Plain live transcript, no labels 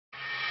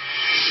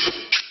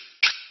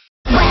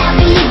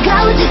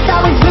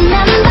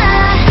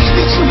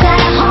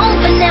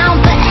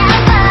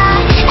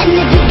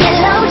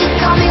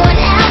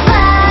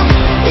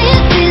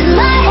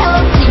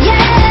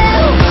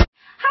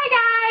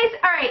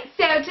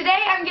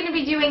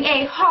be doing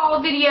a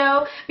haul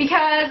video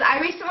because I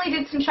recently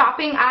did some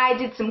shopping. I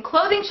did some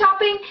clothing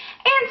shopping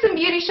and some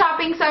beauty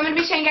shopping, so I'm going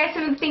to be showing you guys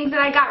some of the things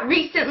that I got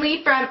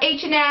recently from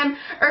H&M,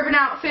 Urban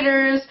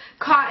Outfitters,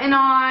 Cotton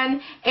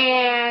On,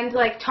 and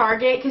like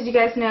Target, because you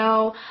guys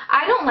know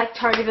I don't like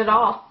Target at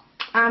all.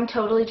 I'm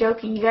totally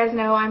joking. You guys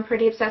know I'm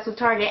pretty obsessed with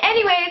Target.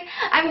 Anyways,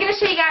 I'm going to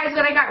show you guys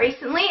what I got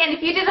recently, and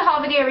if you did a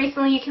haul video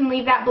recently, you can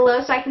leave that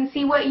below so I can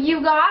see what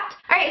you got.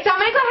 Alright, so I'm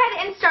going to go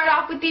ahead and start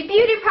off with the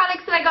beauty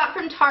products that I got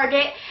from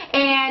Target,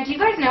 and you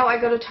guys know I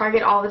go to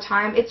Target all the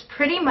time. It's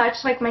pretty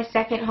much like my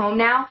second home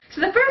now.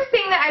 So the first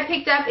thing that I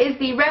picked up is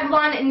the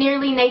Revlon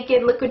Nearly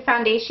Naked Liquid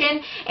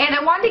Foundation, and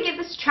I wanted to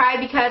give this a try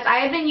because I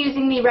have been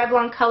using the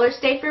Revlon Color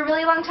Stay for a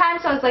really long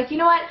time, so I was like, you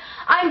know what,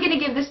 I'm going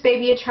to give this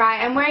baby a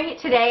try. I'm wearing it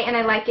today, and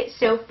I like it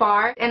so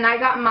far, and I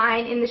got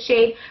mine in the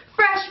shade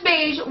Fresh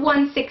Beige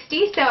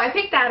 160, so I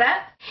picked that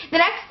up. The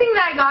next thing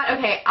that I got,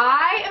 okay,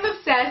 I am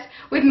obsessed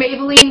with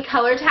Maybelline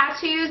color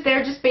tattoos.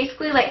 They're just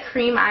basically like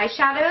cream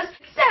eyeshadows.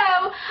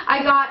 So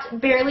I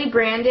got Barely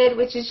Branded,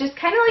 which is just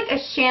kind of like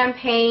a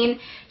champagne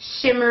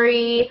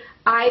shimmery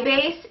eye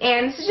base,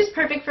 and this is just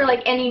perfect for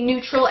like any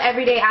neutral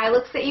everyday eye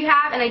looks that you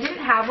have, and I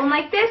didn't have one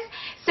like this,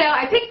 so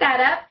I picked that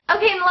up.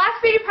 Okay, and the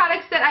last beauty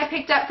products that I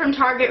picked up from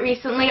Target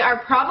recently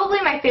are probably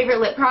my favorite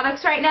lip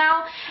products right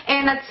now,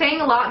 and that's saying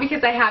a lot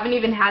because I haven't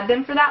even had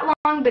them for that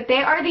long, but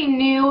they are the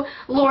new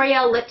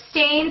L'Oreal lip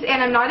stains,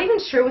 and I'm not even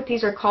sure what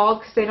these are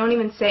called because they don't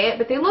even say it,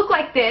 but they look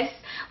like this,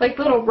 like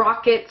little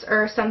rockets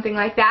or something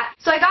like that.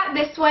 So I got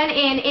this one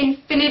in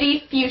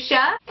Infinity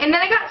Fuchsia, and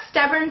then I got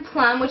Stubborn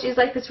Plum, which is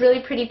like this really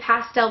pretty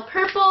pastel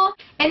purple,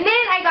 and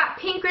then I got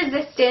Pink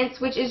Resistance,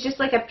 which is just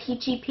like a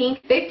peachy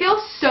pink. They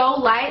feel so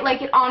light,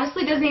 like it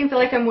honestly doesn't even feel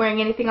like I'm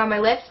wearing anything on my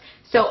lips.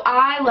 So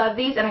I love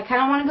these, and I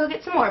kind of want to go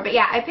get some more. But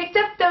yeah, I picked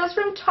up those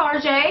from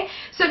Target.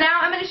 So now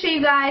I'm going to show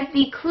you guys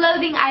the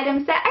clothing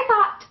items that I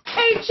got.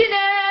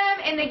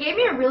 H&M! And they gave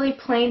me a really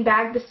plain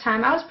bag this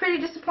time. I was pretty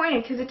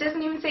disappointed because it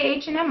doesn't even say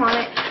H&M on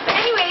it. But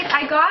anyways,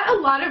 I got a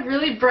lot of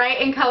really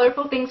bright and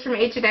colorful things from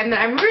H&M that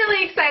I'm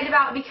really excited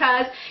about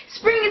because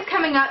spring is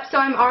coming up, so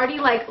I'm already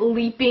like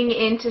leaping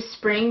into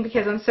spring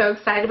because I'm so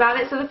excited about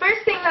it. So the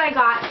first thing that I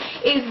got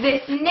is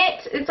this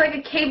knit. It's like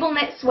a cable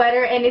knit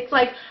sweater, and it's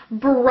like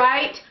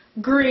bright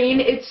green.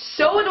 It's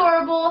so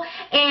adorable,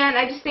 and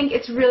I just think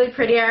it's really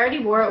pretty. I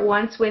already wore it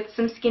once with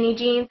some skinny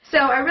jeans, so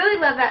I really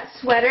love that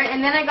sweater.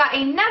 And then I got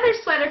another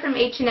sweater from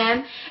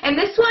H&M, and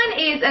this one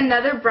is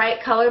another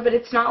bright color, but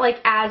it's not like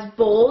as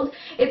bold.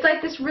 It's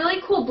like this really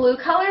cool blue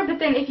color, but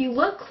then if you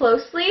look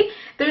closely,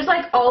 there's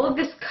like all of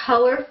this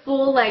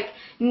colorful like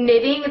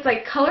knitting. It's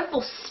like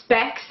colorful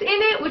specks in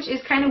it, which is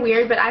kind of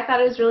weird, but I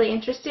thought it was really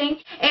interesting.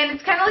 And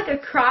it's kind of like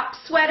a crop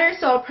sweater,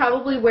 so I'll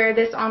probably wear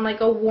this on like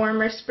a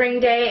warmer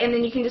spring day, and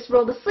then you can just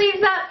roll the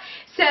sleeves up.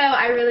 So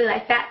I really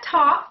like that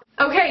top.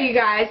 Okay, you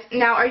guys,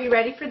 now are you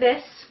ready for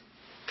this?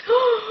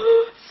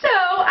 So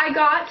I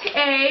got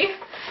a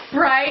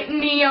bright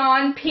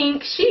neon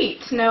pink sheet.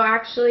 No,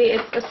 actually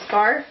it's a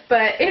scarf,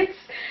 but it's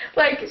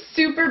like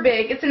super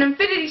big. It's an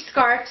infinity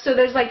scarf, so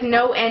there's like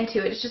no end to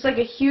it. It's just like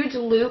a huge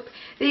loop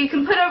that you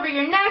can put over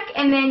your neck,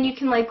 and then you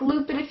can like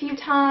loop it a few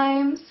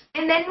times.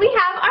 And then we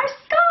have our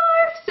scarf.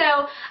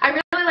 So I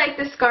really like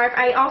this scarf.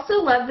 I also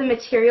love the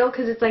material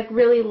because it's like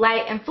really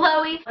light and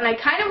flowy, and I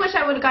kind of wish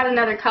I would have got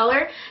another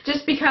color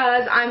just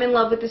because I'm in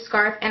love with the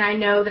scarf and I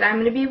know that I'm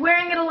going to be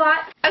wearing it a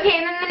lot. Okay,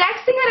 and then the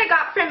next thing that I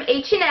got from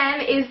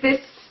H&M is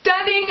this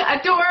stunning,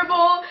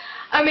 adorable,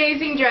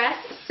 amazing dress.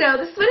 So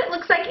this is what it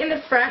looks like in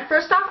the front.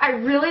 First off, I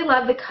really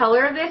love the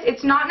color of this.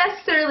 It's not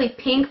necessarily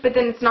pink, but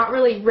then it's not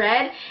really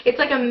red. It's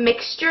like a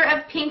mixture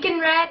of pink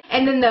and red.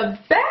 And then the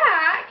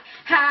back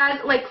has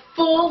like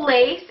full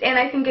lace, and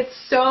I think it's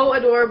so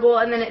adorable,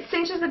 and then it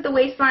cinches at the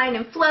waistline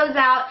and flows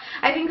out.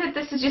 I think that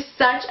this is just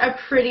such a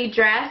pretty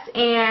dress,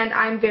 and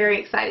I'm very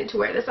excited to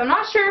wear this. I'm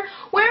not sure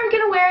where I'm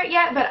going to wear it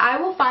yet, but I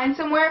will find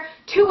somewhere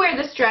to wear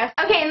this dress.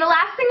 Okay, and the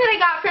last thing that I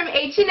got from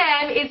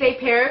H&M is a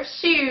pair of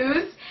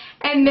shoes,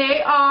 and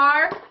they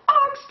are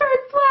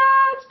Oxford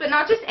flats, but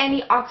not just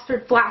any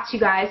Oxford flats, you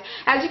guys.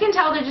 As you can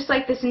tell, they're just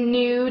like this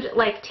nude,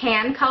 like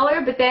tan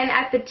color, but then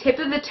at the tip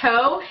of the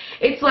toe,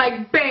 it's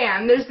like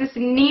bam, there's this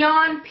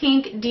neon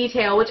pink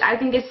detail, which I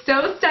think is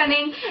so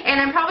stunning, and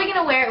I'm probably going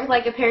to wear it with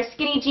like a pair of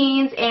skinny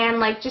jeans and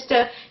like just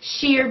a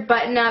sheer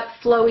button-up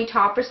flowy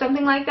top or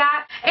something like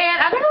that.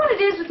 And I don't know what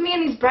it is with me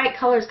and these bright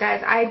colors,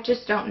 guys. I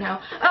just don't know.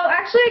 Oh,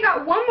 actually, I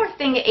got one more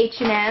thing at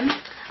H&M.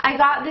 I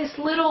got this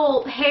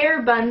little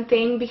hair bun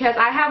thing because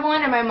I have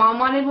one and my mom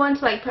wanted one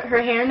to like put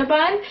her hair in a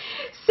bun.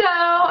 So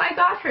I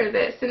got her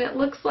this, and it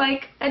looks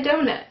like a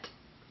donut.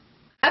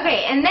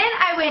 Okay, and then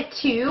I went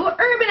to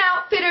Urban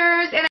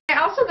Outfitters, and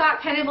I also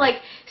got kind of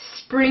like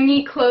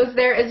springy clothes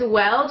there as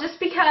well, just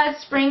because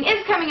spring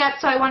is coming up,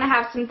 so I want to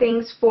have some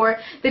things for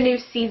the new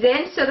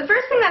season. So the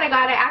first thing that I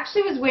got, I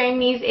actually was wearing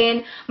these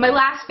in my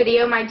last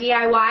video, my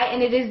DIY,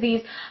 and it is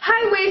these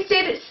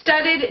high-waisted,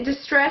 studded,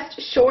 distressed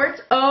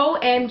shorts.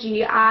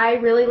 OMG, I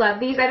really love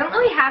these. I don't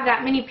really have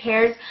that many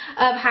pairs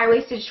of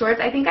high-waisted shorts.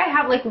 I think I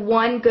have like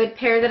one good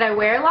pair that I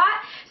wear a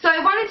lot. So I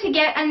wanted to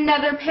get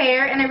another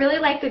pair, and I really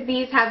like that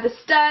these have the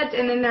studs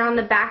and then they're on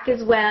the back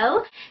as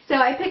well. So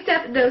I picked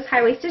up those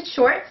high-waisted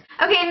shorts.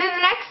 Okay, and then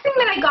the next thing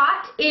that I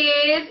got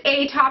is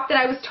a top that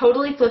I was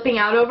totally flipping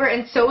out over,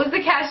 and so was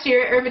the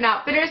cashier at Urban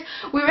Outfitters.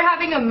 We were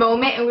having a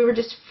moment and we were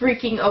just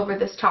freaking over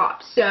this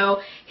top.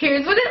 So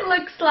here's what it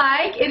looks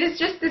like. It is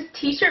just this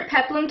t-shirt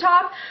peplum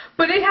top,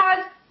 but it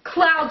has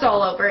clouds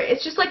all over it.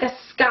 It's just like a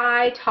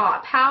sky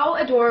top. How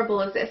adorable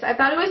is this? I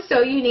thought it was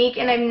so unique,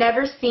 and I've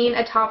never seen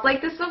a top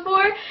like this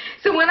before.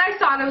 So when I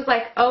saw it, I was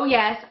like, oh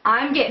yes,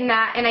 I'm getting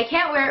that. And I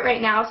can't wear it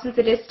right now since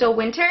it is still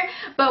winter,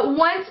 but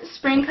once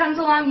spring comes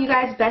along, you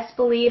guys best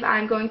believe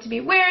I'm going to be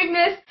wearing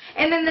this.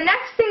 And then the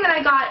next thing that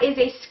I got is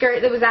a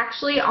skirt that was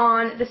actually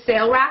on the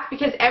sale rack,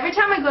 because every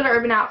time I go to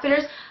Urban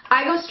Outfitters,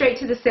 I go straight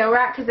to the sale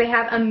rack because they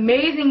have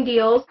amazing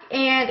deals,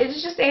 and it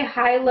is just a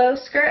high-low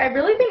skirt. I've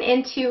really been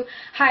into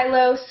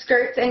high-low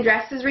skirts and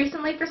dresses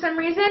recently for some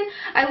reason.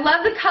 I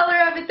love the color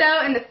of it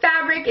though, and the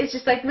fabric is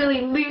just like really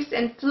loose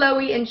and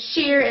flowy and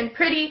sheer and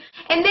pretty.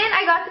 And then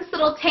I got this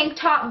little tank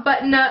top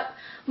button-up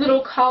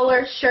little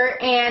collar shirt,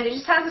 and it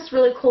just has this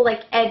really cool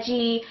like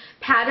edgy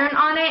pattern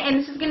on it, and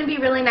this is going to be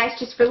really nice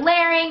just for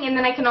layering, and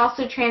then I can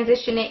also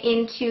transition it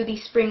into the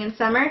spring and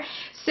summer.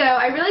 So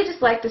I really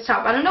just like this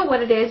top. I don't know what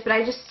it is, but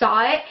I just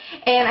saw it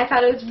and I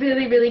thought it was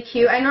really, really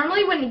cute. I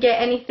normally wouldn't get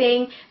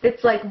anything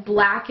that's like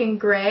black and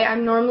gray.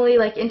 I'm normally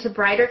like into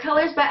brighter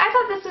colors, but I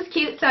thought this was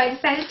cute, so I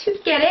decided to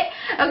get it.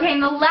 Okay,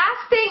 and the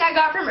last thing I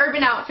got from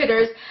Urban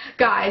Outfitters,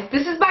 guys,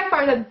 this is by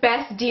far the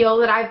best deal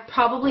that I've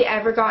probably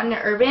ever gotten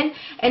at Urban,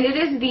 and it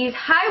is these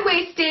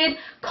high-waisted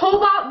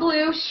cobalt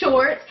blue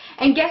shorts.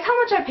 And guess how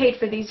much I paid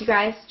for these, you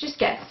guys? Just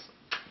guess.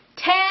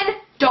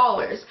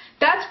 $10.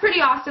 That's pretty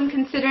awesome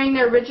considering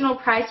their original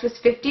price was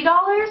 $50,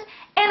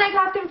 and I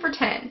got them for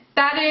 $10.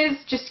 That is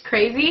just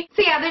crazy.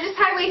 So yeah, they're just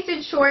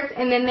high-waisted shorts,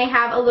 and then they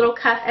have a little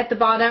cuff at the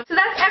bottom. So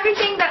that's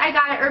everything that I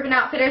got at Urban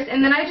Outfitters,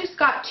 and then I just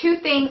got two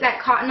things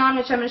at Cotton On,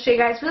 which I'm going to show you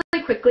guys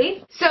really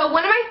quickly. So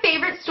one of my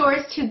favorite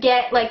stores to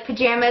get like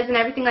pajamas and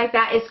everything like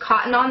that is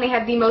Cotton On. They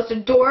have the most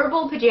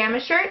adorable pajama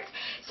shirts.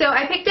 So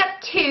I picked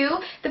up two.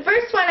 The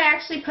first one I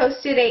actually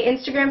posted a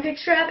Instagram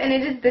picture of, and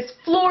it is this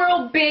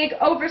floral, big,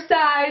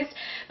 oversized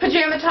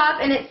pajama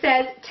top, and it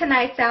says,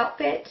 "Tonight's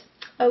outfit."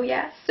 Oh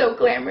yeah, so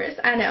glamorous,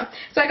 I know.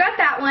 So I got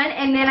that one,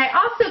 and then I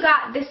also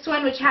got this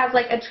one which has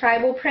like a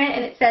tribal print,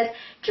 and it says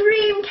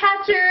Dream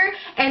Catcher,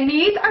 and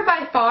these are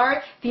by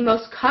far the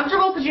most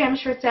comfortable pajama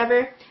shirts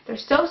ever. They're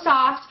so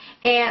soft,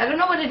 and I don't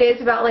know what it is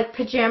about like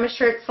pajama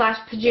shirts slash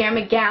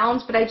pajama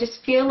gowns, but I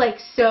just feel like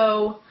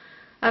so,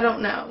 I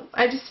don't know.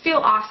 I just feel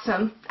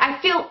awesome. I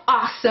feel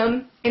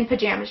awesome in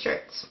pajama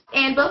shirts.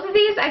 And both of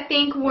these I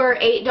think were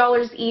 $8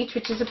 each,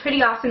 which is a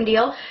pretty awesome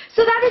deal.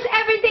 So that is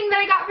everything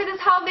that I got for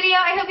this haul video.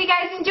 I hope you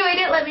guys enjoyed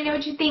it. Let me know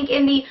what you think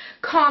in the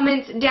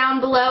comments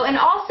down below. And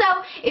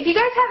also, if you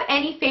guys have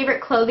any favorite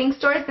clothing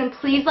stores, then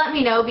please let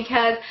me know,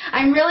 because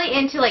I'm really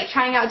into like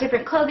trying out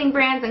different clothing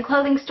brands and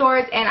clothing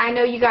stores, and I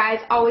know you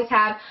guys always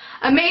have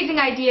amazing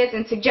ideas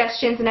and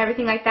suggestions and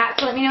everything like that.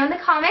 So let me know in the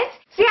comments.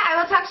 So yeah,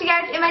 I will talk to you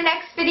guys in my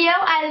next video.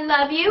 I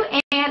love you,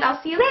 and I'll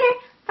see you later.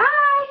 Bye!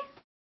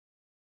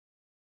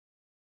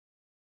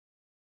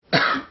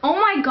 Oh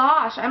my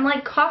gosh, I'm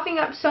like coughing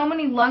up so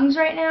many lungs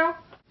right now.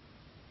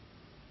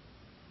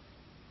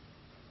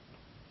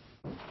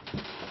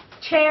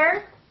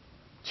 Chair.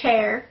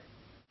 Chair.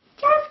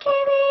 Just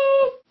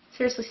kidding.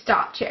 Seriously,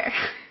 stop, chair.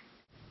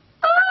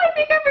 Oh, I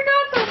think I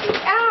forgot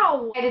something.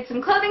 Ow. I did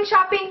some clothing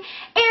shopping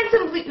and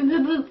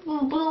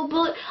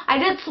I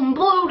did some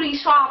booty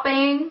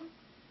shopping.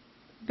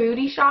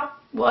 Booty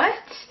shop? What?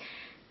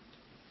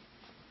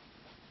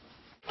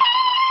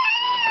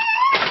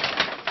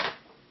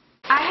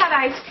 I had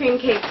ice cream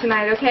cake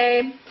tonight,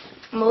 okay?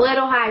 I'm a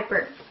little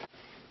hyper.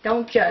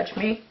 Don't judge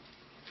me.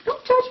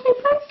 Don't judge me,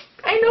 please.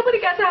 Ain't nobody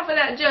got time for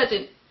that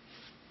judging.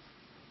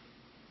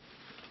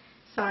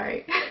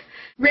 Sorry.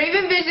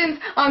 Raven Visions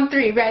on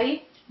 3.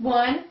 Ready?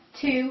 1,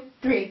 2,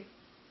 3.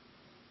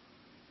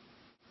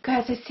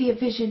 Guys, I see a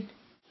vision.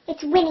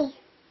 It's Winnie.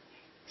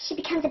 She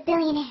becomes a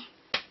billionaire.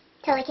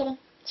 Totally kidding.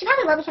 She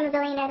probably will become a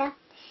billionaire, though.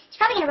 She's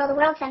probably going to rule the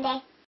world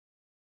someday.